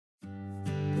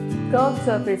curved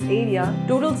surface area,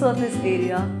 total surface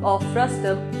area of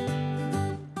frustum.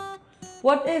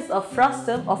 What is a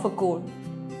frustum of a cone?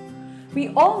 We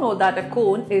all know that a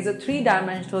cone is a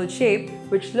three-dimensional shape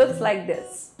which looks like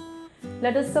this.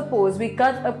 Let us suppose we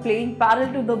cut a plane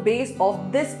parallel to the base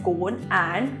of this cone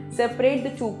and separate the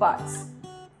two parts.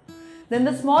 Then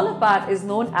the smaller part is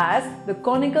known as the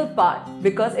conical part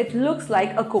because it looks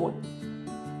like a cone.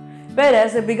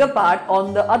 Whereas the bigger part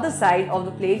on the other side of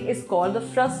the plane is called the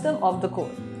frustum of the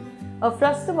cone. A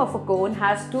frustum of a cone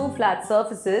has two flat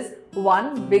surfaces,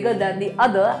 one bigger than the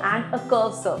other and a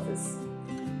curved surface.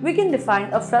 We can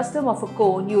define a frustum of a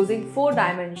cone using four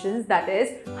dimensions, that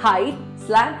is height,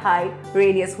 slant height,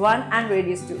 radius 1 and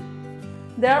radius 2.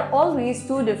 There are always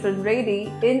two different radii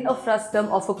in a frustum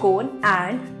of a cone,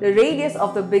 and the radius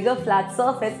of the bigger flat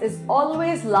surface is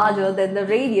always larger than the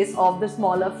radius of the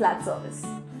smaller flat surface.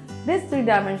 This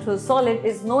three-dimensional solid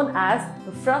is known as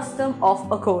the frustum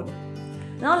of a cone.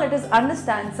 Now let us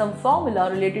understand some formula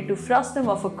related to frustum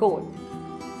of a cone.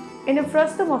 In a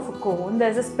frustum of a cone, there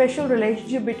is a special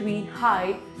relationship between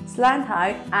height, slant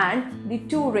height and the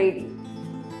two radii.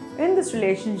 In this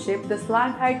relationship, the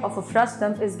slant height of a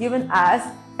frustum is given as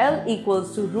L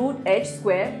equals to root h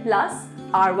square plus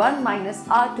R1 minus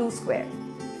R2 square.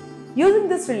 Using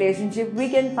this relationship, we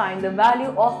can find the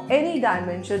value of any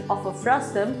dimension of a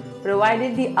frustum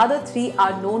provided the other three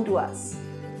are known to us.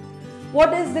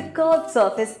 What is the curved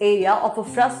surface area of a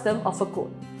frustum of a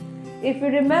cone? If you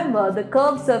remember, the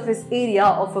curved surface area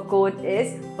of a cone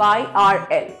is pi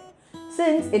RL.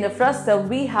 Since in a frustum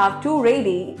we have two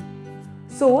radii,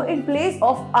 so in place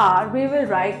of R we will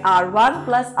write R1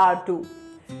 plus R2.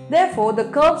 Therefore, the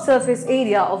curved surface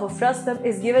area of a frustum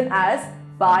is given as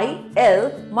pi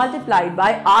L multiplied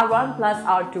by R1 plus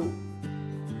R2.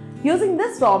 Using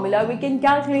this formula, we can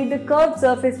calculate the curved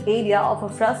surface area of a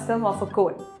frustum of a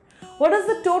cone. What is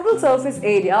the total surface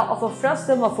area of a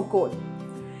frustum of a cone?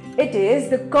 It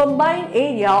is the combined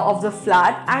area of the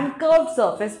flat and curved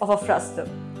surface of a frustum.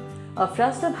 A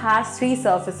frustum has three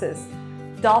surfaces: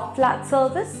 top flat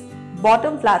surface,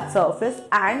 bottom flat surface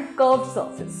and curved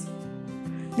surface.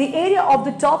 The area of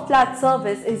the top flat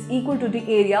surface is equal to the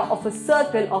area of a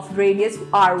circle of radius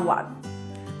R1,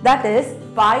 that is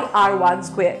pi R1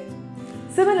 square.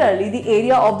 Similarly, the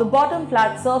area of the bottom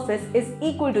flat surface is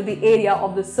equal to the area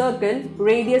of the circle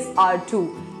radius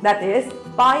R2, that is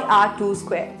pi R2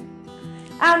 square.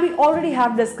 And we already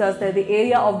have discussed that the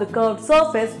area of the curved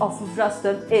surface of a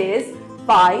frustum is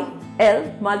pi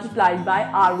L multiplied by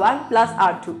R1 plus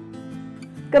R2.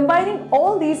 Combining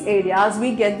all these areas,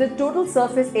 we get the total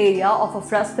surface area of a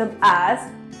frustum as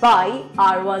pi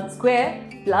R1 square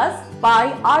plus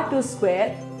pi R2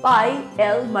 square pi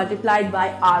L multiplied by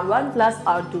R1 plus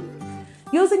R2.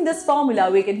 Using this formula,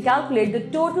 we can calculate the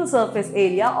total surface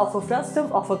area of a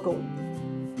frustum of a cone.